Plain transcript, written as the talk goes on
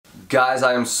Guys,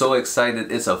 I am so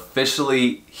excited. It's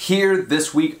officially here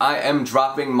this week. I am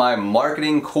dropping my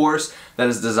marketing course that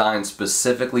is designed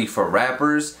specifically for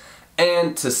rappers.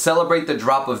 And to celebrate the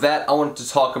drop of that, I wanted to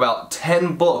talk about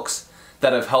 10 books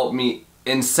that have helped me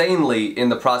insanely in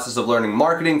the process of learning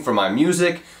marketing for my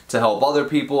music, to help other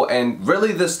people, and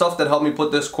really the stuff that helped me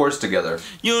put this course together.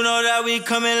 You know that we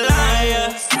coming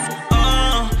liars.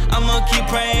 I'ma keep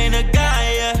praying to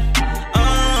Gaia.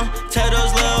 Tell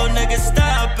those little niggas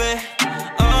stop it.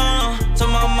 Tell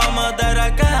my mama that I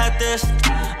got this.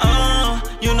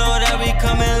 You know that we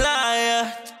coming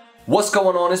liars. What's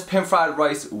going on? It's Pimp Fried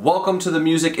Rice. Welcome to the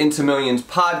Music into Millions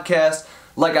podcast.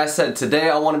 Like I said, today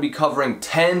I want to be covering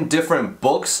 10 different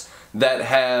books that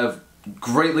have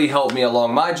greatly helped me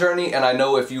along my journey, and I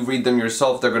know if you read them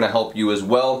yourself, they're going to help you as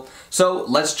well. So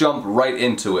let's jump right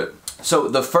into it. So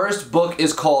the first book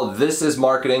is called This Is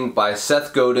Marketing by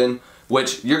Seth Godin,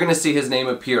 which you're going to see his name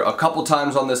appear a couple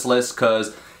times on this list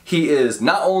because he is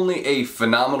not only a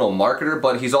phenomenal marketer,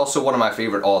 but he's also one of my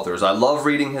favorite authors. I love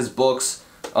reading his books.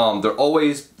 They're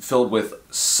always filled with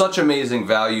such amazing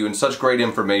value and such great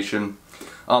information.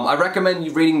 I recommend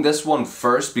you reading this one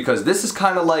first because this is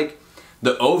kind of like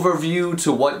the overview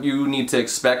to what you need to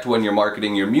expect when you're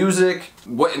marketing your music.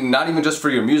 Not even just for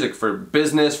your music, for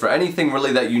business, for anything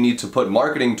really that you need to put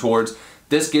marketing towards.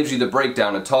 This gives you the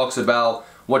breakdown. It talks about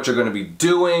what you're going to be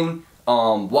doing,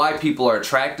 why people are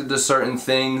attracted to certain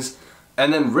things,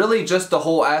 and then really just the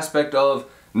whole aspect of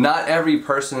not every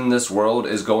person in this world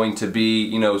is going to be,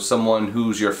 you know, someone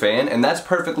who's your fan, and that's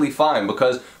perfectly fine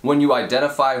because when you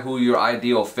identify who your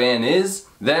ideal fan is,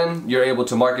 then you're able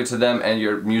to market to them and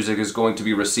your music is going to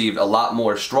be received a lot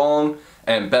more strong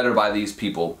and better by these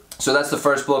people. So that's the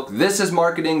first book. This Is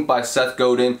Marketing by Seth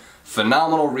Godin.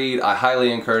 Phenomenal read. I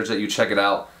highly encourage that you check it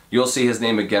out. You'll see his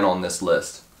name again on this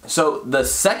list. So the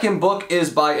second book is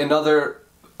by another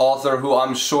author who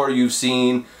I'm sure you've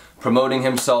seen promoting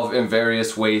himself in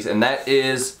various ways, and that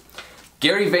is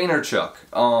Gary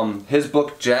Vaynerchuk. His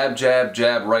book Jab, Jab,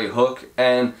 Jab, Right Hook.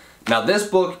 And now this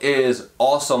book is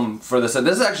awesome for this.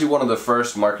 This is actually one of the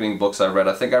first marketing books I read.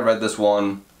 I think I read this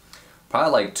one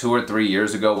probably like 2 or 3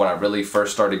 years ago when I really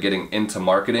first started getting into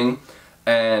marketing.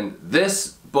 And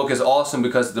this book is awesome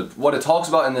because what it talks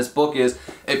about in this book is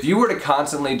if you were to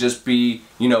constantly just be,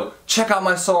 you know, check out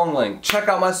my song link, check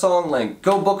out my song link,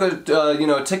 go book a you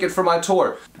know, ticket for my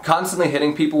tour, constantly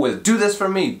hitting people with do this for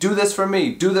me, do this for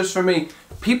me, do this for me,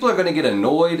 people are going to get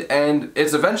annoyed, and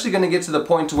it's eventually going to get to the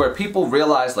point to where people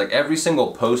realize like every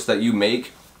single post that you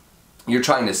make, you're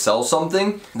trying to sell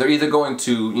something. They're either going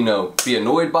to, you know, be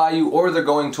annoyed by you or they're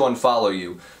going to unfollow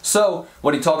you. So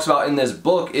what he talks about in this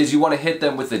book is you want to hit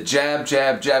them with a jab,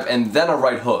 jab, jab, and then a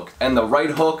right hook. And the right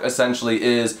hook essentially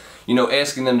is, you know,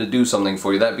 asking them to do something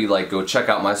for you. That'd be like, go check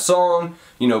out my song,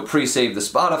 you know, pre-save the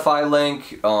Spotify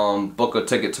link, book a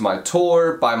ticket to my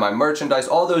tour, buy my merchandise,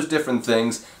 all those different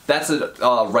things. That's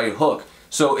a right hook.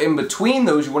 So in between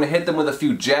those, you want to hit them with a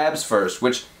few jabs first,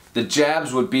 which the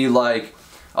jabs would be like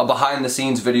a behind the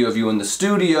scenes video of you in the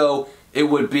studio. It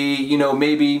would be, you know,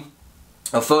 maybe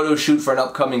a photo shoot for an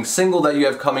upcoming single that you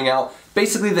have coming out.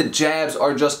 Basically the jabs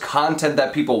are just content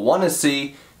that people want to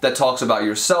see that talks about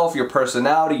yourself, your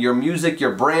personality, your music,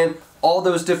 your brand, all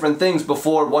those different things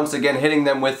before once again hitting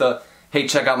them with a, hey,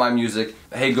 check out my music,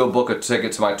 hey, go book a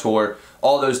ticket to my tour,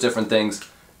 all those different things.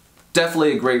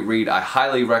 Definitely a great read. I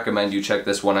highly recommend you check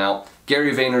this one out.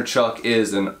 Gary Vaynerchuk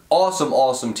is an awesome,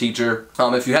 awesome teacher.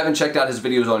 If you haven't checked out his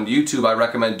videos on YouTube, I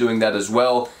recommend doing that as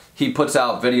well. He puts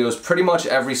out videos pretty much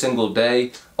every single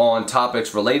day on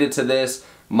topics related to this,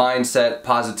 mindset,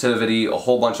 positivity, a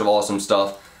whole bunch of awesome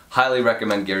stuff. Highly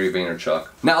recommend Gary Vaynerchuk.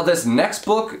 Now this next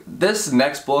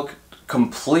book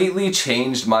completely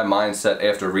changed my mindset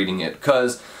after reading it,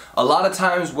 because a lot of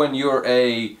times when you're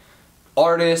a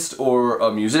artist or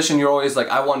a musician, you're always like,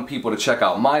 I want people to check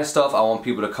out my stuff, I want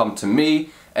people to come to me,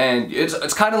 and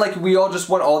it's kind of like we all just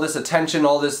want all this attention,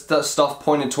 all this stuff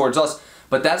pointed towards us,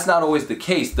 but that's not always the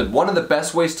case. One of the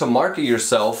best ways to market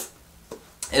yourself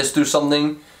is through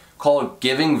something called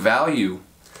giving value.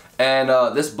 And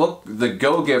this book, The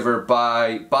Go-Giver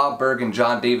by Bob Burg and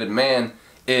John David Mann,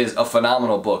 is a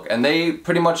phenomenal book, and they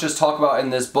pretty much just talk about in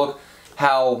this book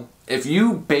how if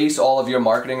you base all of your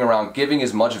marketing around giving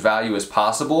as much value as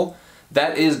possible,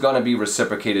 that is going to be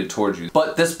reciprocated towards you.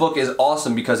 But this book is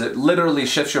awesome because it literally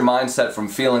shifts your mindset from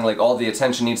feeling like all the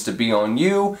attention needs to be on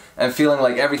you and feeling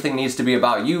like everything needs to be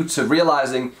about you to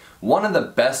realizing one of the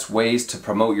best ways to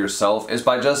promote yourself is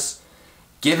by just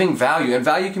giving value. And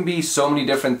value can be so many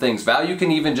different things. Value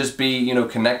can even just be, you know,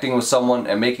 connecting with someone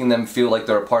and making them feel like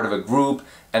they're a part of a group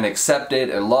and accepted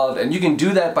and loved. And you can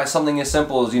do that by something as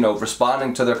simple as, you know,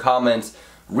 responding to their comments,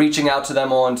 reaching out to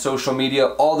them on social media,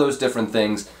 all those different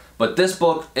things. But this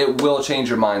book, it will change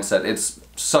your mindset. It's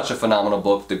such a phenomenal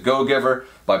book, The Go-Giver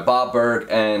by Bob Burg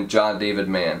and John David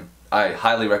Mann. I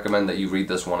highly recommend that you read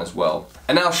this one as well.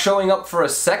 And now showing up for a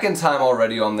second time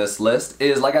already on this list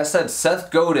is, like I said,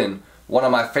 Seth Godin, one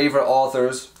of my favorite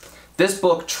authors. This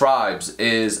book, Tribes,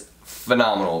 is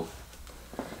phenomenal.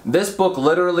 This book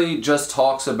literally just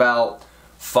talks about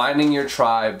finding your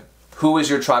tribe. Who is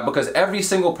your tribe? Because every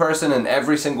single person in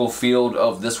every single field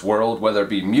of this world, whether it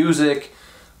be music,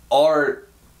 art,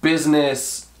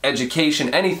 business,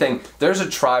 education, anything, there's a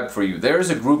tribe for you. There's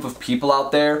a group of people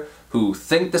out there who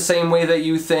think the same way that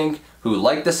you think, who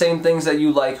like the same things that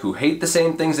you like, who hate the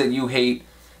same things that you hate.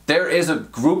 There is a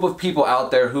group of people out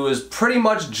there who is pretty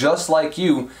much just like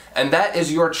you, and that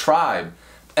is your tribe.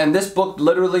 And this book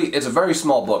literally, it's a very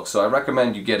small book, so I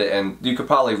recommend you get it, and you could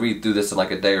probably read through this in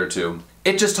like a day or two.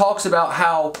 It just talks about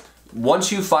how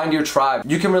once you find your tribe,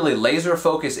 you can really laser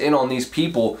focus in on these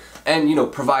people and, you know,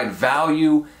 provide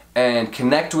value and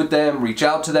connect with them, reach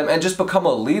out to them, and just become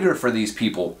a leader for these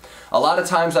people. A lot of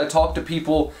times I talk to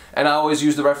people and I always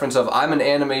use the reference of I'm an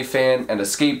anime fan and a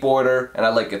skateboarder and I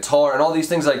like guitar and all these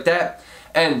things like that.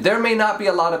 And there may not be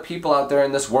a lot of people out there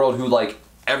in this world who like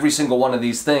every single one of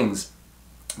these things.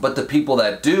 But the people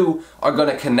that do are going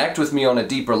to connect with me on a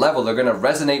deeper level. They're going to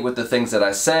resonate with the things that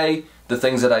I say, the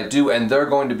things that I do, and they're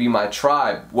going to be my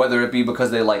tribe. Whether it be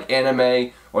because they like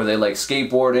anime, or they like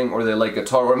skateboarding, or they like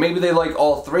guitar, or maybe they like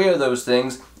all three of those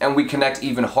things, and we connect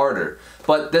even harder.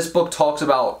 But this book talks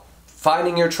about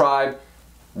finding your tribe,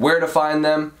 where to find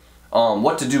them,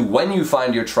 what to do when you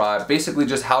find your tribe, basically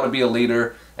just how to be a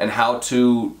leader, and how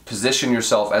to position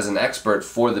yourself as an expert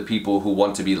for the people who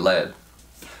want to be led.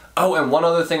 Oh, and one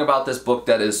other thing about this book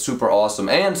that is super awesome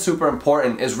and super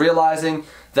important is realizing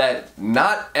that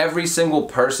not every single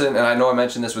person, and I know I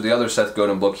mentioned this with the other Seth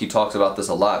Godin book, he talks about this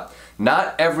a lot,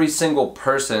 not every single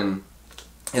person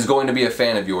is going to be a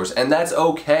fan of yours, and that's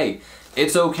okay.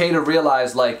 It's okay to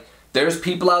realize, like, there's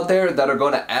people out there that are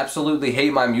going to absolutely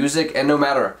hate my music, and no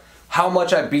matter how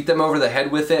much I beat them over the head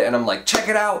with it, and I'm like, check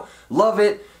it out, love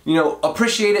it, you know,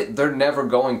 appreciate it, they're never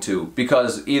going to,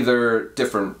 because either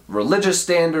different religious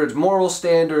standards, moral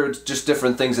standards, just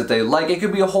different things that they like. It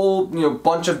could be a whole, you know,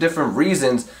 bunch of different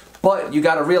reasons, but you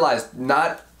got to realize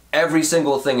not every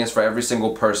single thing is for every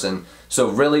single person. So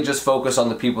really just focus on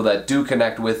the people that do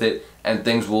connect with it, and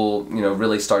things will, you know,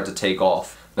 really start to take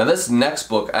off. Now this next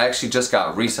book I actually just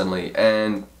got recently,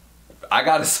 and I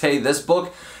gotta say this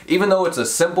book, even though it's a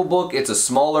simple book, it's a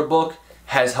smaller book,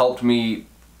 has helped me,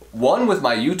 one, with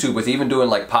my YouTube, with even doing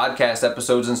like podcast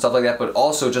episodes and stuff like that, but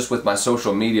also just with my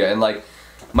social media, and like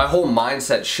my whole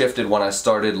mindset shifted when I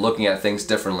started looking at things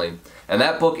differently. And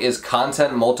that book is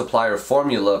Content Multiplier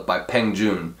Formula by Peng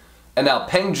Joon. And now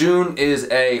Peng Joon is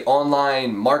a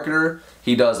online marketer.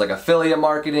 He does like affiliate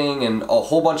marketing and a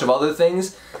whole bunch of other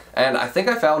things. And I think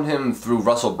I found him through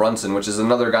Russell Brunson, which is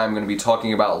another guy I'm going to be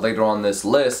talking about later on this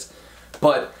list.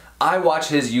 But I watch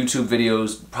his YouTube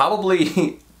videos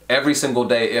probably every single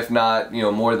day, if not, you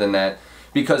know, more than that,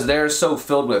 because they're so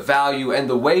filled with value, and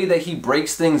the way that he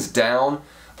breaks things down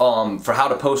for how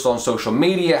to post on social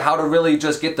media, how to really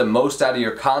just get the most out of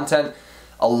your content.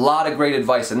 A lot of great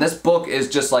advice, and this book is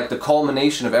just like the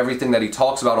culmination of everything that he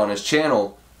talks about on his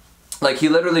channel. Like, he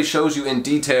literally shows you in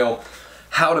detail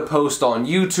how to post on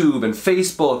YouTube and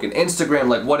Facebook and Instagram,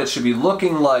 like what it should be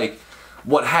looking like,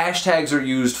 what hashtags are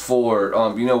used for,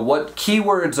 you know, what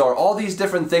keywords are, all these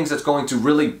different things that's going to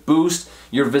really boost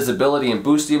your visibility and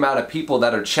boost the amount of people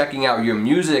that are checking out your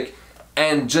music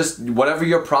and just whatever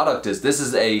your product is. This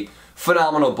is a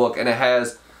phenomenal book, and it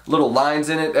has little lines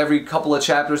in it every couple of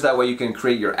chapters. That way you can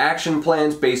create your action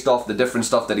plans based off the different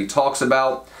stuff that he talks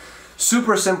about.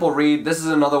 Super simple read. This is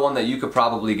another one that you could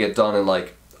probably get done in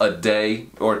like a day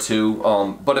or two.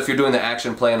 But if you're doing the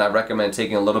action plan, I recommend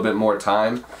taking a little bit more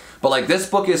time. But like, this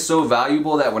book is so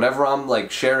valuable that whenever I'm like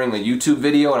sharing a YouTube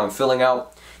video and I'm filling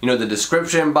out, you know, the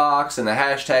description box and the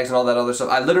hashtags and all that other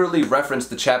stuff, I literally reference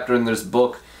the chapter in this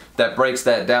book that breaks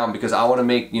that down, because I want to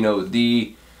make, you know,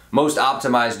 the most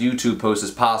optimized YouTube post as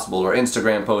possible, or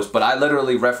Instagram post. But I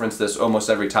literally reference this almost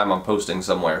every time I'm posting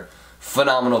somewhere.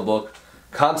 Phenomenal book.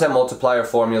 Content Multiplier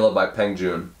Formula by Peng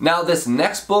Joon. Now this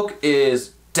next book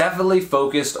is definitely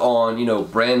focused on, you know,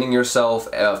 branding yourself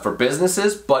for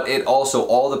businesses, but it also,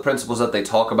 all the principles that they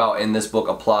talk about in this book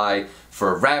apply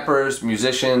for rappers,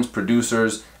 musicians,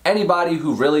 producers, anybody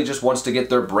who really just wants to get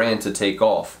their brand to take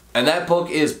off. And that book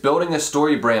is Building a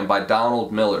Story Brand by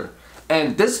Donald Miller.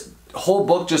 And this whole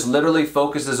book just literally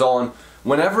focuses on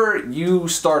whenever you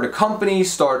start a company,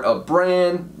 start a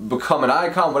brand, become an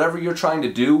icon, whatever you're trying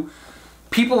to do,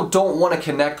 people don't want to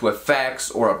connect with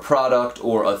facts or a product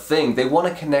or a thing. They want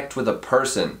to connect with a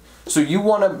person. So you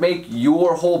want to make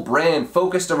your whole brand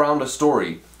focused around a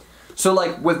story. So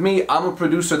like with me, I'm a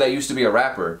producer that used to be a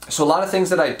rapper. So a lot of things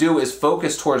that I do is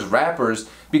focus towards rappers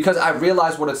because I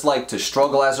realize what it's like to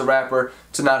struggle as a rapper,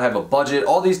 to not have a budget,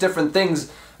 all these different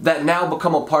things that now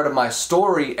become a part of my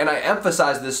story, and I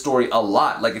emphasize this story a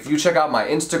lot. Like if you check out my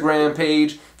Instagram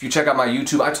page, if you check out my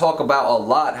YouTube, I talk about a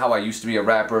lot how I used to be a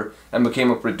rapper and became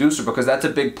a producer because that's a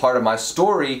big part of my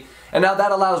story. And now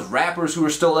that allows rappers who are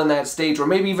still in that stage, or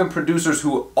maybe even producers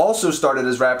who also started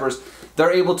as rappers,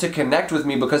 they're able to connect with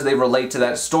me because they relate to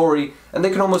that story, and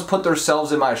they can almost put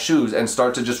themselves in my shoes and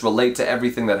start to just relate to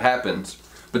everything that happens.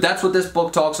 But that's what this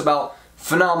book talks about.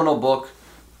 Phenomenal book.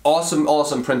 Awesome,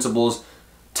 awesome principles.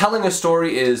 Telling a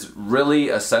story is really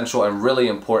essential and really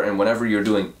important whenever you're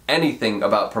doing anything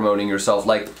about promoting yourself.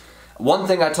 Like, one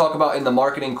thing I talk about in the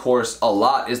marketing course a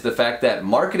lot is the fact that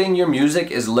marketing your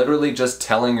music is literally just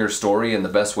telling your story in the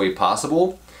best way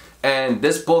possible. And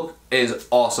this book is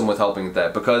awesome with helping with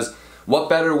that, because what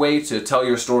better way to tell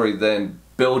your story than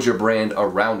build your brand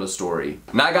around a story?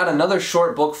 Now I got another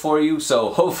short book for you, so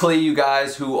hopefully you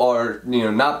guys who are,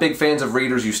 not big fans of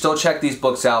readers, you still check these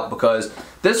books out, because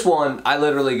this one I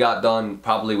literally got done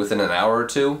probably within an hour or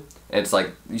two. It's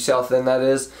like, you see how thin that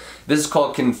is? This is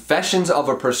called Confessions of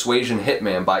a Persuasion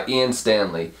Hitman by Ian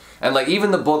Stanley. And like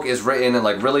even the book is written in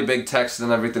like really big text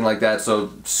and everything like that,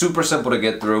 so super simple to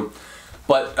get through.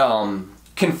 But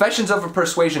Confessions of a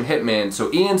Persuasion Hitman,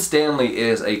 so Ian Stanley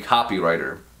is a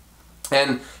copywriter.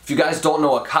 And if you guys don't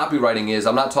know what copywriting is,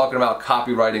 I'm not talking about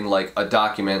copywriting like a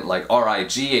document like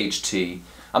R-I-G-H-T.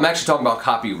 I'm actually talking about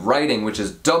copywriting, which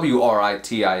is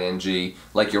W-R-I-T-I-N-G,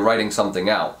 like you're writing something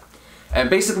out. And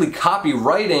basically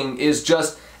copywriting is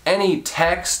just any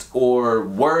text or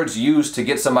words used to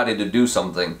get somebody to do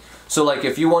something. So like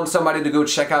if you want somebody to go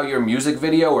check out your music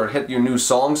video or hit your new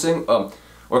song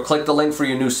or click the link for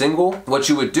your new single, what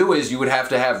you would do is you would have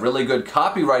to have really good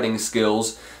copywriting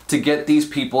skills to get these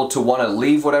people to want to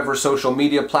leave whatever social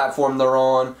media platform they're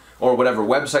on or whatever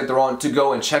website they're on to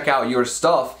go and check out your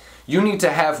stuff. You need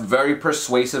to have very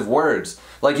persuasive words.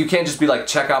 Like you can't just be like,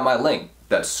 check out my link.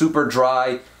 That's super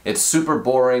dry, it's super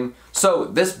boring. So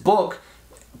this book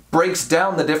breaks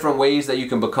down the different ways that you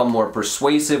can become more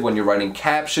persuasive when you're writing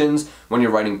captions, when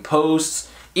you're writing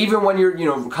posts, even when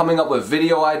you're coming up with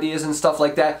video ideas and stuff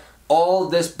like that. All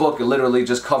this book literally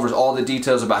just covers all the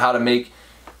details about how to make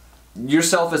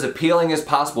yourself as appealing as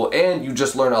possible, and you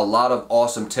just learn a lot of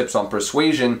awesome tips on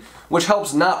persuasion, which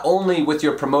helps not only with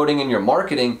your promoting and your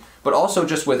marketing, but also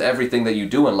just with everything that you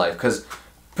do in life, because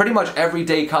pretty much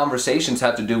everyday conversations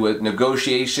have to do with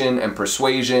negotiation and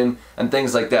persuasion and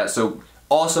things like that. So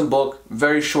awesome book,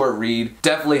 very short read,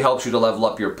 definitely helps you to level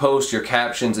up your posts, your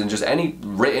captions, and just any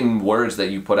written words that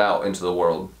you put out into the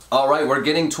world. Alright, we're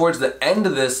getting towards the end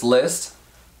of this list,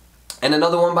 and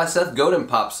another one by Seth Godin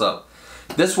pops up.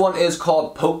 This one is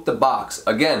called Poke the Box.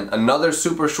 Again, another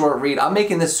super short read. I'm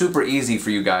making this super easy for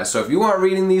you guys, so if you aren't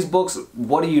reading these books,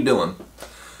 what are you doing?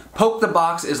 Poke the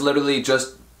Box is literally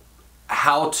just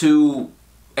how to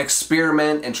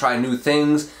experiment and try new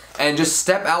things and just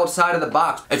step outside of the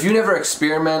box. If you never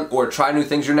experiment or try new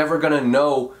things, you're never gonna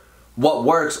know what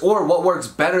works or what works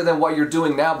better than what you're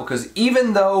doing now, because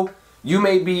even though you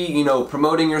may be,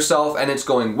 promoting yourself and it's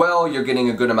going well, you're getting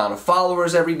a good amount of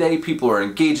followers every day, people are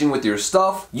engaging with your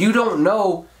stuff, you don't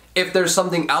know if there's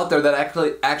something out there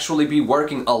that actually be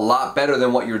working a lot better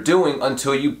than what you're doing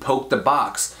until you poke the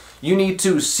box. You need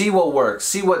to see what works,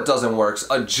 see what doesn't work,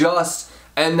 adjust,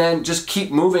 and then just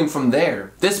keep moving from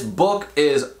there. This book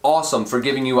is awesome for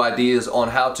giving you ideas on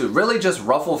how to really just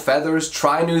ruffle feathers,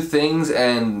 try new things,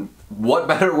 and what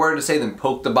better word to say than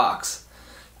poke the box.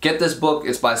 Get this book,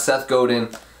 it's by Seth Godin,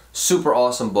 super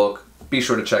awesome book, be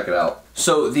sure to check it out.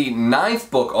 So the 9th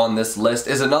book on this list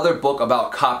is another book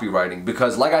about copywriting,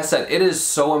 because like I said, it is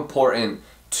so important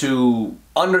to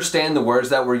understand the words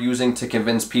that we're using to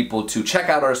convince people to check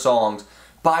out our songs,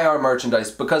 buy our merchandise,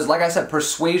 because like I said,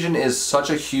 persuasion is such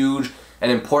a huge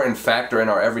and important factor in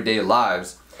our everyday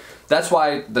lives. That's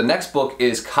why the next book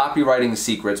is Copywriting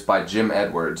Secrets by Jim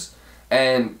Edwards.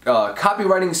 And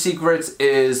Copywriting Secrets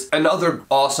is another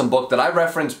awesome book that I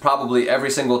reference probably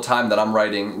every single time that I'm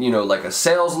writing, like a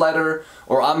sales letter,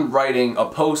 or I'm writing a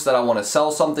post that I want to sell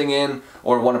something in,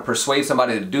 or want to persuade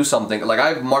somebody to do something. Like,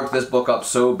 I've marked this book up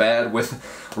so bad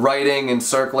with writing and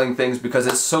circling things because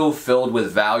it's so filled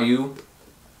with value.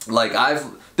 Like,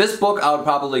 this book I would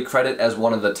probably credit as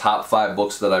one of the top 5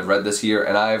 books that I've read this year,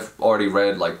 and I've already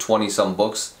read like 20 some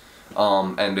books,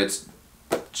 and it's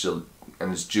June.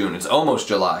 It's almost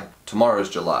July. Tomorrow's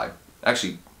July.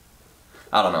 Actually,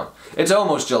 I don't know. It's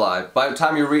almost July. By the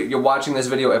time you're watching this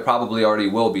video, it probably already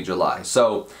will be July.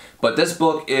 So, but this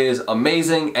book is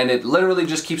amazing, and it literally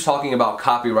just keeps talking about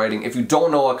copywriting. If you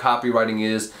don't know what copywriting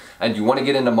is and you want to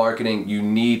get into marketing, you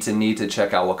need to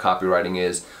check out what copywriting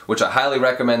is, which I highly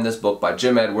recommend this book by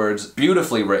Jim Edwards.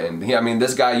 Beautifully written. I mean,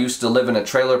 this guy used to live in a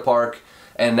trailer park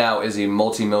and now is a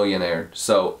multi-millionaire.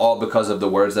 So all because of the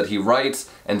words that he writes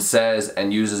and says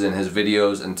and uses in his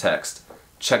videos and text.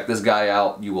 Check this guy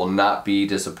out. You will not be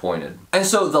disappointed. And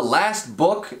so the last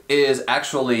book is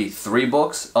actually 3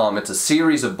 books. It's a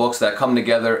series of books that come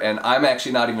together, and I'm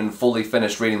actually not even fully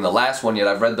finished reading the last one yet.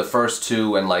 I've read the first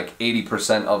 2 and like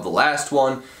 80% of the last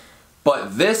one.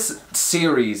 But this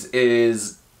series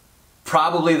is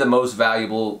probably the most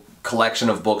valuable collection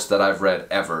of books that I've read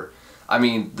ever. I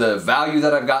mean, the value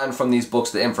that I've gotten from these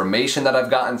books, the information that I've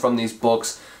gotten from these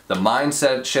books, the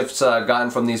mindset shifts that I've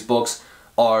gotten from these books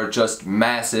are just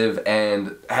massive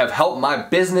and have helped my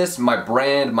business, my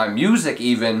brand, my music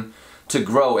even, to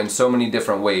grow in so many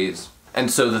different ways.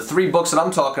 And so the 3 books that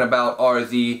I'm talking about are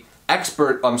the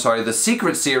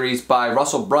Secret series by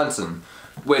Russell Brunson,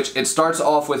 which it starts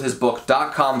off with his book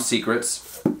 .com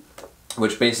Secrets,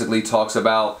 which basically talks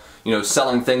about, you know,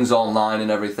 selling things online and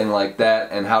everything like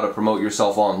that and how to promote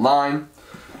yourself online.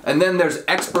 And then there's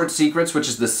Expert Secrets, which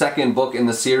is the second book in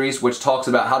the series, which talks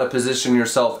about how to position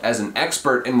yourself as an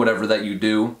expert in whatever that you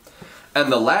do.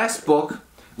 And the last book,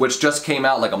 which just came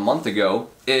out like a month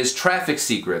ago, is Traffic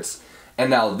Secrets.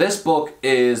 And now this book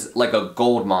is like a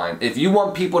gold mine. If you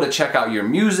want people to check out your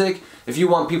music, if you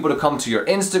want people to come to your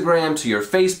Instagram, to your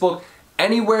Facebook,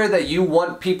 anywhere that you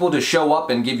want people to show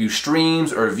up and give you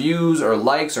streams or views or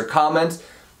likes or comments,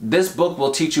 this book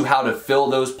will teach you how to fill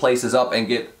those places up and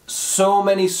get so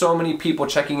many people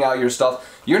checking out your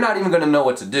stuff. You're not even going to know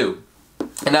what to do.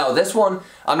 And now this one,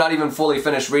 I'm not even fully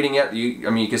finished reading yet. I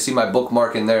mean, you can see my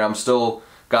bookmark in there. I'm still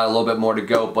got a little bit more to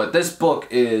go. But this book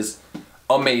is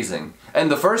amazing.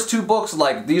 And the first 2 books,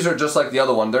 like, these are just like the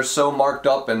other one. They're so marked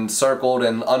up and circled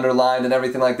and underlined and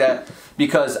everything like that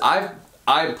because I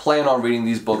plan on reading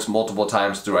these books multiple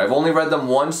times through. I've only read them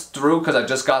once through because I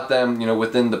just got them, you know,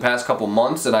 within the past couple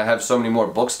months, and I have so many more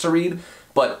books to read.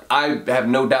 But I have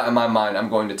no doubt in my mind I'm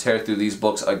going to tear through these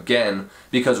books again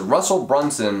because Russell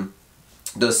Brunson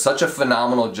does such a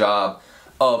phenomenal job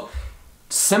of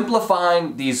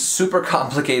simplifying these super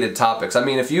complicated topics. I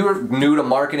mean, if you're new to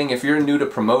marketing, if you're new to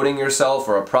promoting yourself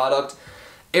or a product,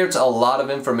 it's a lot of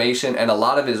information and a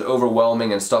lot of it is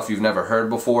overwhelming and stuff you've never heard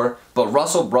before. But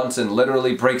Russell Brunson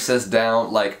literally breaks this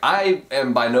down. Like, I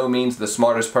am by no means the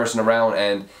smartest person around,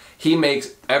 and he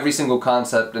makes every single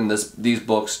concept in these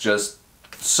books just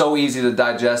so easy to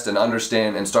digest and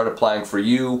understand and start applying for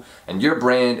you and your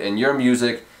brand and your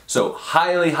music. So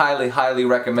highly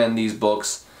recommend these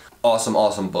books.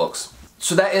 Awesome books.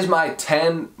 So that is my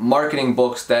 10 marketing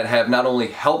books that have not only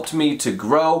helped me to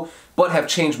grow, but have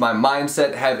changed my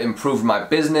mindset, have improved my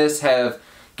business, have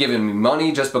given me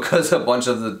money just because a bunch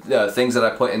of the things that I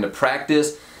put into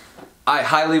practice. I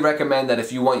highly recommend that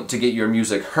if you want to get your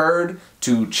music heard,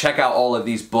 to check out all of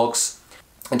these books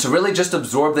and to really just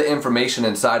absorb the information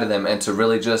inside of them and to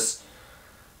really just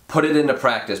put it into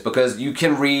practice, because you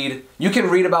can read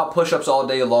about push-ups all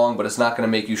day long, but it's not going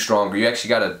to make you stronger. You actually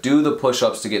got to do the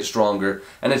push-ups to get stronger,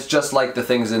 and it's just like the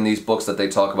things in these books that they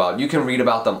talk about. You can read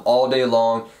about them all day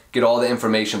long, get all the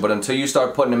information, but until you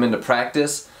start putting them into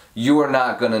practice, you are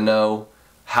not going to know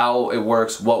how it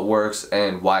works, what works,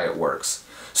 and why it works.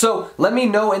 So let me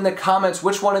know in the comments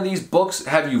which one of these books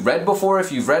have you read before,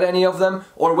 if you've read any of them,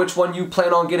 or which one you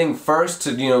plan on getting first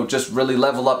to, you know, just really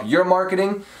level up your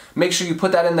marketing. Make sure you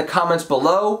put that in the comments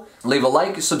below. Leave a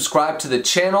like, subscribe to the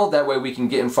channel, that way we can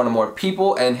get in front of more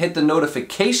people, and hit the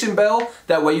notification bell,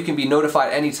 that way you can be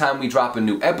notified anytime we drop a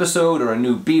new episode or a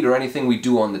new beat or anything we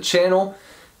do on the channel.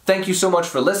 Thank you so much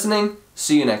for listening.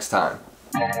 See you next time.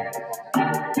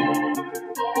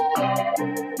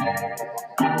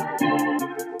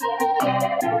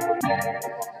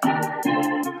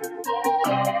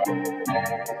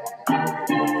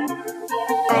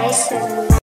 I